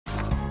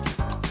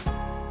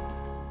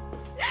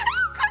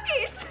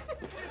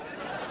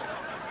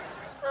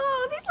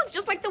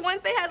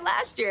ones they had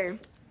last year.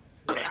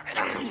 I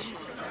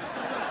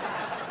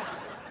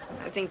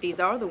think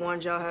these are the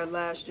ones y'all had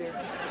last year.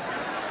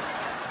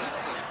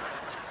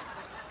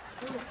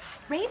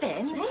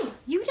 Raven,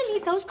 you didn't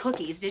eat those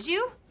cookies, did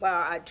you?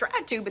 Well, I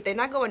tried to, but they're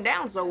not going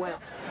down so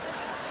well.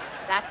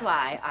 That's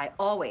why I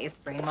always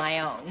bring my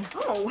own.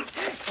 Oh.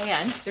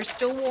 And they're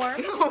still warm.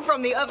 Oh,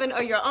 from the oven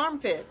or your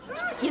armpit.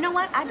 You know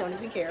what? I don't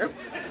even care.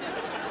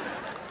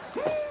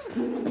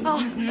 Oh,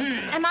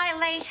 am I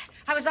late?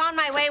 I was on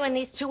my way when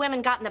these two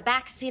women got in the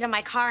back seat of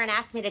my car and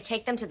asked me to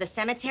take them to the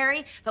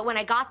cemetery. But when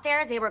I got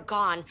there, they were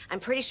gone. I'm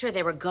pretty sure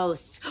they were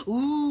ghosts.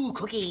 Ooh,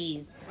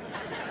 cookies.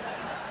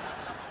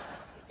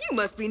 You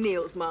must be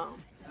Neil's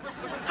mom.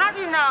 How'd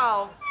you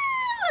know?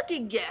 Lucky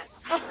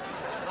guess.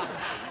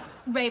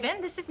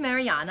 Raven, this is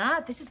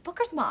Mariana. This is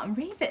Booker's mom,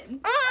 Raven.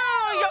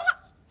 Oh,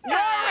 you're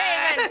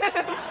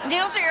Raven.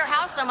 Neil's at your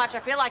house so much, I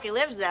feel like he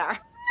lives there. No, he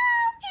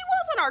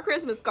was on our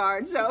Christmas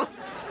card, so.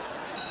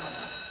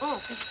 Oh,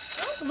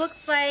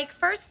 looks like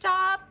first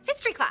stop,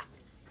 history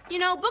class. You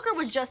know, Booker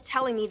was just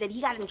telling me that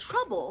he got in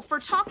trouble for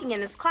talking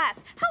in this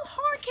class. How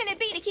hard can it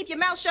be to keep your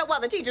mouth shut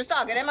while the teacher's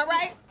talking, am I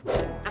right?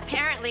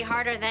 Apparently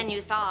harder than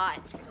you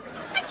thought.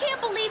 I can't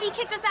believe he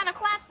kicked us out of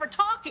class for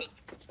talking.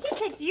 He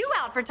kicked you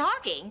out for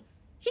talking.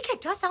 He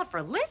kicked us out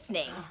for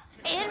listening.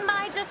 In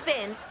my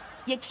defense,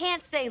 you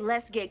can't say,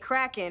 let's get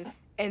cracking,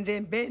 and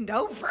then bend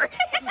over.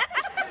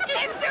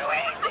 It's too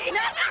easy.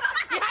 No,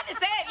 you have to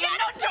say it. You have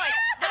no choice.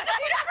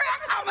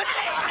 I'm gonna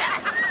say it.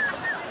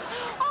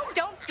 Oh,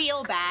 don't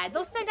feel bad.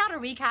 They'll send out a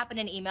recap and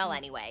an email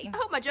anyway. I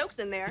hope my joke's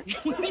in there.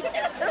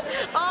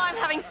 Oh, I'm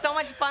having so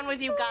much fun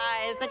with you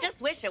guys. I just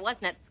wish it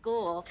wasn't at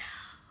school.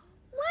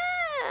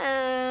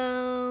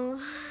 Well,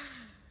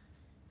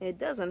 it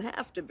doesn't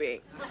have to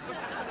be.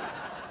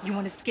 You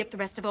want to skip the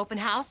rest of open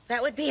house?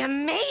 That would be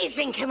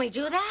amazing. Can we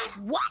do that?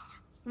 What?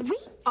 We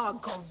are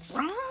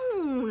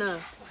grown.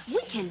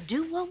 We can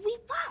do what we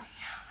want.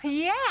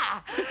 Yeah.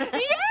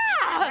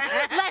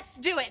 Yeah. Let's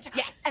do it.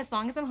 Yes. As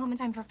long as I'm home in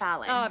time for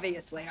Fallon.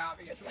 Obviously.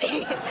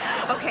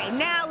 Okay,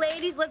 now,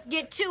 ladies, let's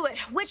get to it.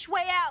 Which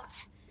way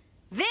out?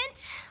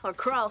 Vent or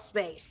crawl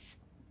space?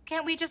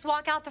 Can't we just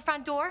walk out the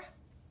front door?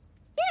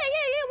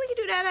 Yeah, we can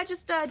do that. I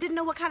just didn't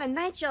know what kind of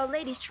night y'all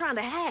ladies trying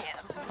to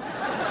have.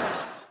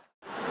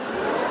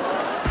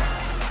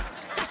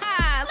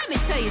 Let me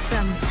tell you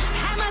something.